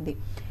మా దగ్గర ఉంది.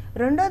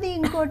 రెండోది,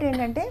 ఇంకోటి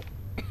ఏంటంటే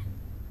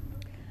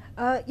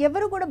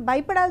ఎవరు కూడా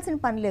భయపడాల్సిన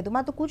పని లేదు.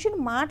 మాతో కూర్చొని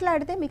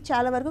మాట్లాడితే మీకు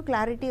చాలా వరకు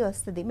క్లారిటీ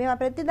వస్తుంది. మేము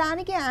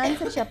ప్రతిదానికి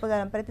ఆన్సర్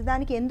చెప్పగలం.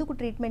 ప్రతిదానికి ఎందుకు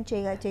ట్రీట్మెంట్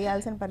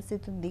చేయాల్సిన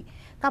పరిస్థితి ఉంది.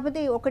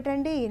 కాకపోతే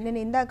ఒకటండి, నేను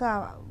ఇందాక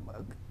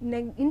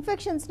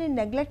ఇన్ఫెక్షన్స్ని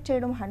నెగ్లెక్ట్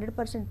చేయడం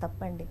 100%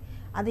 తప్పండి.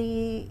 అది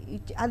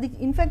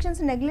ఇన్ఫెక్షన్స్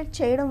నెగ్లెక్ట్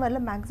చేయడం వల్ల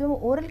మ్యాక్సిమం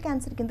ఓరల్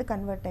క్యాన్సర్ కింద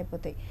కన్వర్ట్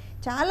అయిపోతాయి.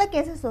 చాలా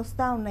కేసెస్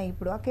వస్తూ ఉన్నాయి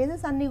ఇప్పుడు. ఆ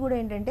కేసెస్ అన్నీ కూడా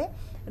ఏంటంటే,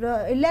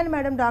 వెళ్ళాను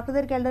మేడం, డాక్టర్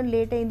దగ్గరికి వెళ్ళడం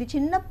లేట్ అయింది,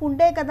 చిన్న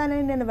పుండే కదా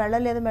అని నేను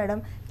వెళ్ళలేదు మేడం,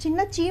 చిన్న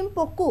చీమ్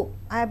పొక్కు,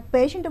 ఆ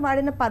పేషెంట్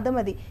వాడిన పదం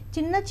అది,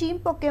 చిన్న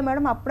చీమ్ పొక్కే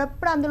మేడం,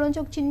 అప్పుడప్పుడు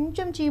అందులోంచి ఒక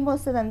కొంచెం చీమ్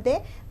వస్తుంది అంతే,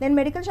 నేను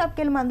మెడికల్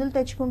షాప్కి వెళ్ళి మందులు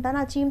తెచ్చుకుంటాను,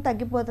 ఆ చీమ్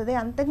తగ్గిపోతుంది,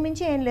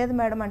 అంతకుమించి ఏం లేదు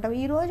మేడం అంటాం.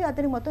 ఈరోజు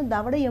అతనికి మొత్తం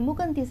దవడ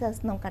ఎముకని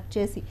తీసేస్తున్నాం కట్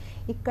చేసి,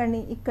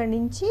 ఇక్కడి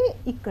నుంచి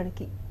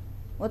ఇక్కడికి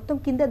మొత్తం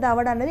కింద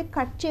దవడ అనేది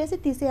కట్ చేసి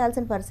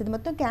తీసేయాల్సిన పరిస్థితి.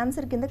 మొత్తం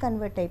క్యాన్సర్ కింద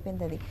కన్వర్ట్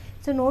అయిపోయింది అది.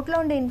 సో నోట్లో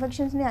ఉండే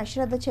ఇన్ఫెక్షన్స్ని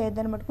అశ్రద్ధ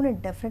చేయొద్దని మటుకు నేను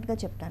డెఫినెట్గా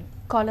చెప్తాను.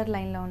 కాలర్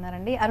లైన్లో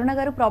ఉన్నారండి. అరుణ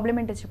గారు, ప్రాబ్లం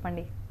ఏంటో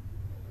చెప్పండి.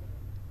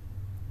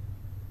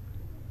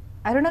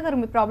 అరుణ గారు,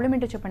 మీ ప్రాబ్లం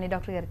ఏంటో చెప్పండి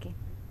డాక్టర్ గారికి.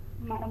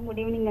 మేడం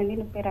గుడ్ ఈవినింగ్ అండి.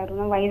 నా పేరు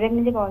అరుణ, వైజాగ్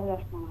నుంచి కాల్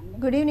చేస్తున్నామండి.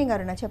 గుడ్ ఈవినింగ్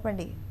అరుణ,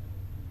 చెప్పండి.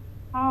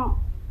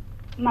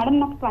 మేడం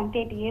నాకు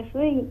 28 years,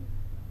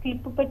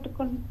 క్లిప్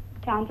పెట్టుకుని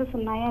ఛాన్సెస్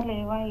ఉన్నాయా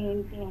లేవా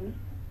ఏంటి అని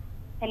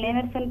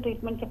ఎల్ఐనర్స్ అని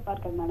ట్రీట్మెంట్ చెప్పారు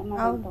కదా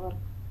madam.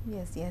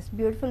 Yes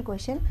beautiful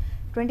question.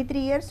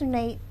 23 years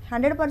ఉన్నాయి,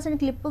 100%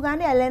 క్లిప్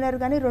కానీ ఎల్ఐనర్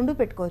కానీ రెండు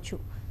పెట్టుకోవచ్చు.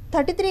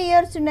 33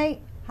 years ఉన్నాయి,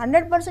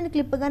 100%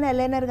 క్లిప్ కానీ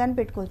ఎల్ఐనర్ కానీ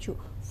పెట్టుకోవచ్చు.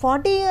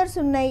 40 years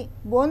ఉన్నాయి,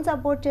 బోన్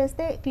సపోర్ట్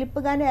చేస్తే క్లిప్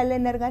కానీ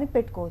ఎల్ఐనర్ కానీ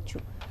పెట్టుకోవచ్చు.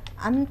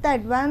 అంత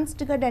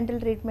అడ్వాన్స్డ్గా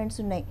డెంటల్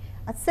ట్రీట్మెంట్స్ ఉన్నాయి.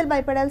 అస్సలు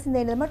భయపడాల్సింది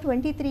ఏంటమ్మా,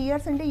 23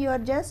 years అంటే you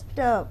are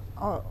just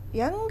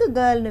young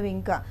girl నువ్వు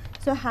ఇంకా.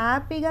 సో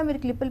హ్యాపీగా మీరు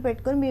క్లిప్పులు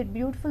పెట్టుకొని మీరు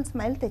బ్యూటిఫుల్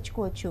స్మైల్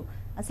తెచ్చుకోవచ్చు.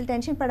 అసలు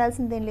టెన్షన్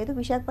పడాల్సిందేం లేదు.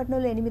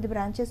 విశాఖపట్నంలో 8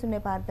 బ్రాంచెస్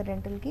ఉన్నాయి పార్థ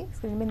డెంటల్కి.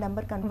 స్క్రీన్ మీద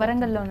నెంబర్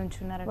వరంగల్లో నుంచి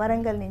ఉన్నారు.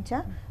 వరంగల్ నుంచా?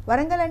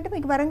 వరంగల్ అంటే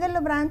మీకు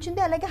వరంగల్లో బ్రాంచ్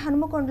ఉంది, అలాగే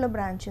హనుమకొండలో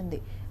బ్రాంచ్ ఉంది.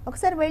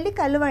 ఒకసారి వెళ్ళి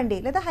కలవండి,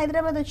 లేదా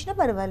హైదరాబాద్ వచ్చినా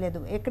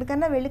పర్వాలేదు,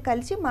 ఎక్కడికన్నా వెళ్ళి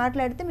కలిసి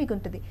మాట్లాడితే మీకు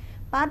ఉంటుంది.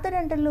 పార్థ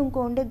డెంటల్లో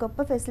ఇంకో ఉండే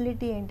గొప్ప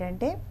ఫెసిలిటీ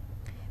ఏంటంటే,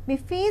 మీ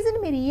ఫీజుని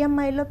మీరు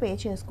ఈఎంఐలో పే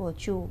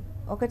చేసుకోవచ్చు.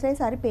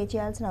 ఒకటేసారి పే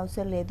చేయాల్సిన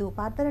అవసరం లేదు.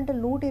 పార్థ డెంటల్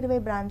 120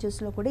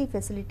 బ్రాంచెస్లో కూడా ఈ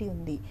ఫెసిలిటీ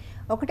ఉంది.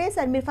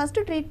 ఒకటేసారి మీరు ఫస్ట్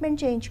ట్రీట్మెంట్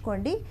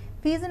చేయించుకోండి,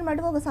 ఫీజుని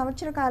మటుకు 1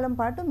 సంవత్సర కాలం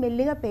పాటు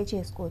మెల్లిగా పే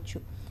చేసుకోవచ్చు.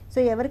 సో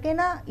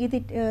ఎవరికైనా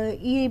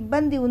ఈ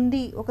ఇబ్బంది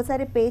ఉంది,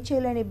 ఒకసారి పే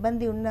చేయలేని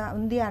ఇబ్బంది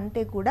ఉంది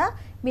అంటే కూడా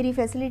మీరు ఈ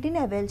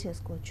ఫెసిలిటీని అవైల్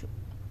చేసుకోవచ్చు.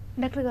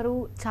 డాక్టర్ గారు,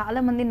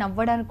 చాలామంది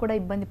నవ్వడానికి కూడా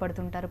ఇబ్బంది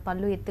పడుతుంటారు.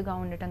 పళ్ళు ఎత్తుగా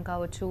ఉండటం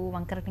కావచ్చు,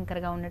 వంకర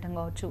టింకరగా ఉండటం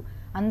కావచ్చు,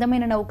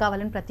 అందమైన నవ్వు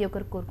కావాలని ప్రతి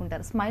ఒక్కరు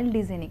కోరుకుంటారు. స్మైల్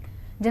డిజైనింగ్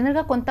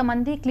జనరల్గా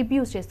కొంతమంది క్లిప్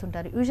యూజ్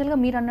చేస్తుంటారు. యూజువల్గా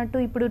మీరు అన్నట్టు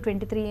ఇప్పుడు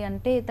 23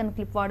 అంటే తను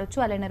క్లిప్ వాడొచ్చు,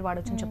 అలైనర్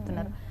వాడొచ్చు అని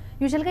చెప్తున్నారు.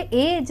 యూజువల్గా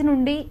ఏ ఏజ్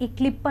నుండి ఈ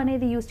క్లిప్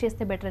అనేది యూజ్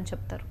చేస్తే బెటర్ అని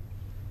చెప్తారు?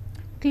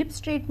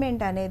 క్లిప్స్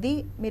ట్రీట్మెంట్ అనేది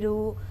మీరు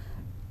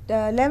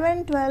 11,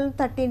 12,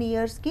 13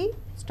 yearsకి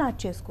స్టార్ట్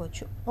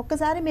చేసుకోవచ్చు.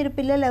 ఒక్కసారి మీరు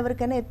పిల్లలు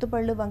ఎవరికైనా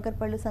ఎత్తుపళ్ళు,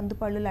 వంకరపళ్ళు,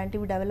 సందుపళ్ళు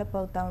లాంటివి డెవలప్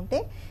అవుతూ ఉంటే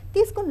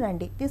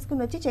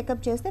తీసుకుని వచ్చి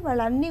చెకప్ చేస్తే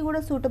వాళ్ళు అన్నీ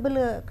కూడా సూటబుల్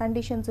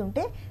కండిషన్స్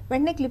ఉంటే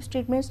వెంటనే క్లిప్స్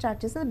ట్రీట్మెంట్ స్టార్ట్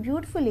చేస్తే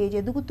బ్యూటిఫుల్ ఏజ్,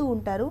 ఎదుగుతూ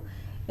ఉంటారు,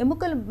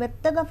 ఎముకలు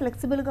మెత్తగా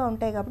ఫ్లెక్సిబుల్గా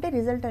ఉంటాయి కాబట్టి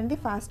రిజల్ట్ అనేది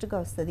ఫాస్ట్గా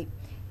వస్తుంది.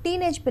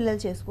 టీనేజ్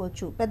పిల్లలు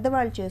చేసుకోవచ్చు,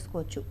 పెద్దవాళ్ళు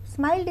చేసుకోవచ్చు.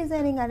 స్మైల్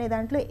డిజైనింగ్ అనే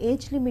దాంట్లో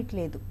ఏజ్ లిమిట్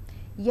లేదు.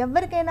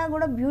 ఎవరికైనా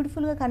కూడా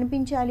బ్యూటిఫుల్గా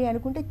కనిపించాలి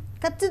అనుకుంటే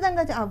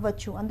ఖచ్చితంగా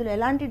అవ్వచ్చు, అందులో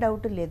ఎలాంటి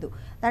డౌట్ లేదు.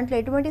 దాంట్లో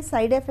ఎటువంటి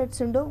సైడ్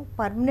ఎఫెక్ట్స్ ఉండవు,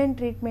 పర్మనెంట్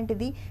ట్రీట్మెంట్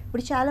ఇది.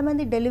 ఇప్పుడు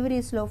చాలామంది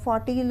డెలివరీస్లో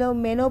 40లో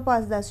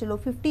మెనోపాజ్ దశలో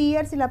 50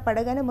 years ఇలా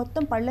పడగానే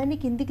మొత్తం పళ్ళన్నీ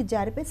కిందికి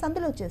జారిపోయి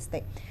సందులు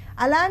వచ్చేస్తాయి.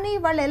 అలానే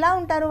వాళ్ళు ఎలా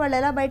ఉంటారు, వాళ్ళు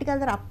ఎలా బయటకు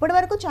వెళ్తారు, అప్పటి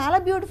వరకు చాలా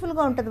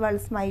బ్యూటిఫుల్గా ఉంటుంది వాళ్ళ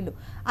స్మైల్.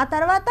 ఆ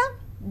తర్వాత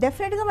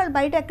డెఫినెట్గా వాళ్ళు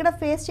బయట ఎక్కడ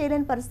ఫేస్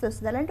చేయలేని పరిస్థితి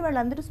వస్తుంది. అలాంటి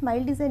వాళ్ళందరూ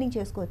స్మైల్ డిజైనింగ్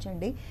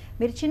చేసుకోవచ్చండి.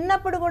 మీరు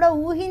చిన్నప్పుడు కూడా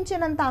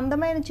ఊహించినంత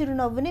అందమైన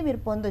చిరునవ్వుని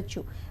మీరు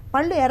పొందొచ్చు.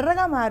 పళ్ళు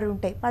ఎర్రగా మారి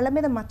ఉంటాయి, పళ్ళ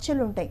మీద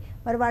మచ్చలు ఉంటాయి.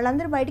 మరి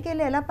వాళ్ళందరూ బయటికి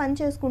వెళ్ళి ఎలా పని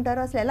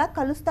చేసుకుంటారో, అసలు ఎలా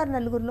కలుస్తారు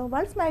నలుగురిలో,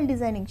 వాళ్ళు స్మైల్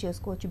డిజైనింగ్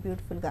చేసుకోవచ్చు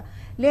బ్యూటిఫుల్గా.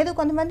 లేదు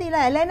కొంతమంది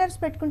ఇలా ఎలైనర్స్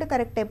పెట్టుకుంటే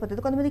కరెక్ట్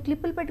అయిపోతుంది, కొంతమంది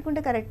క్లిప్పులు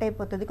పెట్టుకుంటే కరెక్ట్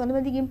అయిపోతుంది,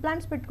 కొంతమందికి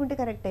ఇంప్లాంట్స్ పెట్టుకుంటే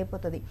కరెక్ట్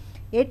అయిపోతుంది.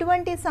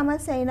 ఎటువంటి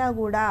సమస్య అయినా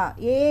కూడా,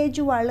 ఏ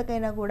ఏజ్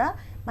వాళ్ళకైనా కూడా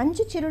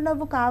మంచి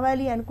చిరునవ్వు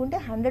కావాలి అనుకుంటే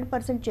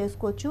 100%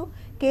 చేసుకోవచ్చు.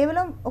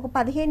 కేవలం ఒక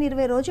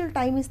 15-20 రోజులు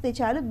టైం ఇస్తే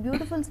చాలు,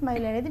 బ్యూటిఫుల్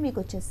స్మైల్ అనేది మీకు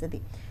వచ్చేస్తుంది.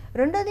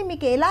 రెండోది,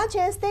 మీకు ఎలా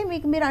చేస్తే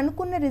మీకు మీరు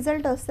అనుకున్న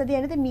రిజల్ట్ వస్తుంది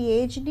అనేది మీ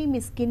ఏజ్ని, మీ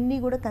స్కిన్ని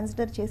కూడా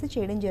కన్సిడర్ చేసి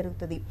చేయడం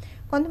జరుగుతుంది.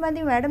 కొంతమంది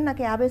మేడం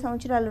నాకు 50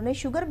 సంవత్సరాలు ఉన్నాయి,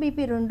 షుగర్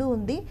బీపీ 2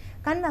 ఉంది,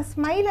 కానీ నా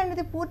స్మైల్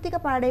అనేది పూర్తిగా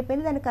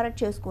పాడైపోయింది, దాన్ని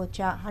కరెక్ట్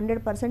చేసుకోవచ్చా?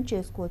 100%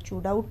 చేసుకోవచ్చు,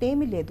 డౌట్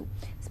ఏమీ లేదు.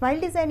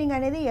 స్మైల్ డిజైనింగ్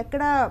అనేది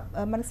ఎక్కడ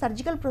మన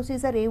సర్జికల్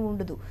ప్రొసీజర్ ఏమి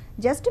ఉండదు,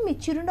 జస్ట్ మీ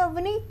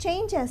చిరునవ్వుని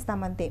చేంజ్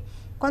చేస్తాం అంతే.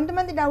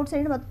 కొంతమంది డౌట్స్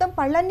ఏంటి, మొత్తం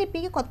పళ్ళన్నీ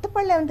పీకి కొత్త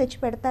పళ్ళు ఏమైనా తెచ్చి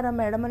పెడతారా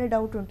మేడం అనే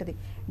డౌట్ ఉంటుంది.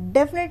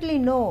 Definitely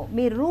no.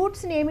 మీ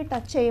రూట్స్ని ఏమి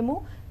టచ్ చేయము,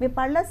 మీ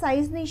పళ్ళ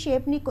సైజ్ని,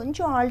 షేప్ని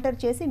కొంచెం ఆల్టర్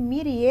చేసి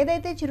మీరు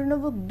ఏదైతే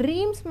చిరునవ్వు,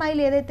 డ్రీమ్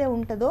స్మైల్ ఏదైతే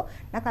ఉంటుందో,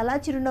 నాకు అలా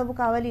చిరునవ్వు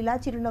కావాలి, ఇలా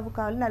చిరునవ్వు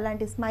కావాలి,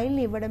 అలాంటి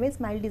స్మైల్ని ఇవ్వడమే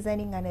స్మైల్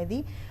డిజైనింగ్ అనేది.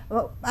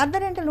 పార్థ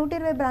డెంటల్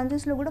 120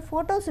 బ్రాంచెస్లో కూడా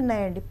ఫొటోస్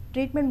ఉన్నాయండి,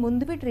 ట్రీట్మెంట్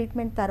ముందువి,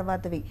 ట్రీట్మెంట్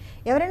తర్వాతవి.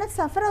 ఎవరైనా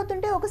సఫర్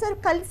అవుతుంటే ఒకసారి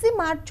కలిసి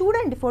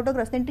చూడండి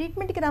ఫోటోగ్రాఫ్స్. నేను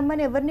ట్రీట్మెంట్కి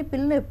రమ్మని ఎవరిని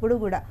పిల్లను ఎప్పుడు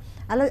కూడా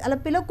అలా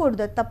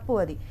పిలవకూడదు, తప్పు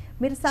అది.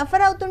 మీరు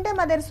సఫర్ అవుతుంటే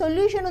మా దగ్గర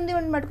సొల్యూషన్ ఉంది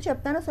అని మటుకు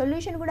చెప్తాను,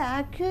 సొల్యూషన్ కూడా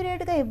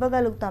యాక్యురేట్గా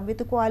ఇవ్వగలుగుతాం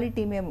విత్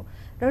క్వాలిటీ మేము.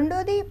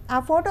 రెండోది, ఆ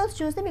ఫొటోస్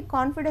చూస్తే మీకు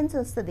కాన్ఫిడెన్స్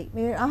వస్తుంది,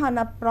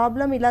 నా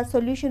ప్రాబ్లం ఇలా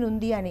సొల్యూషన్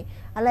ఉంది అని.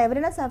 అలా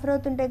ఎవరైనా సఫర్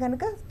అవుతుంటే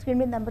కనుక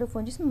స్క్రీన్ మీద నెంబర్కి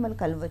ఫోన్ చేసి మిమ్మల్ని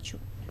కలవచ్చు.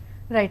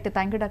 రైట్,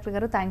 థ్యాంక్ యూ డాక్టర్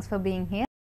గారు, థ్యాంక్స్ ఫర్ బీయింగ్ హియర్.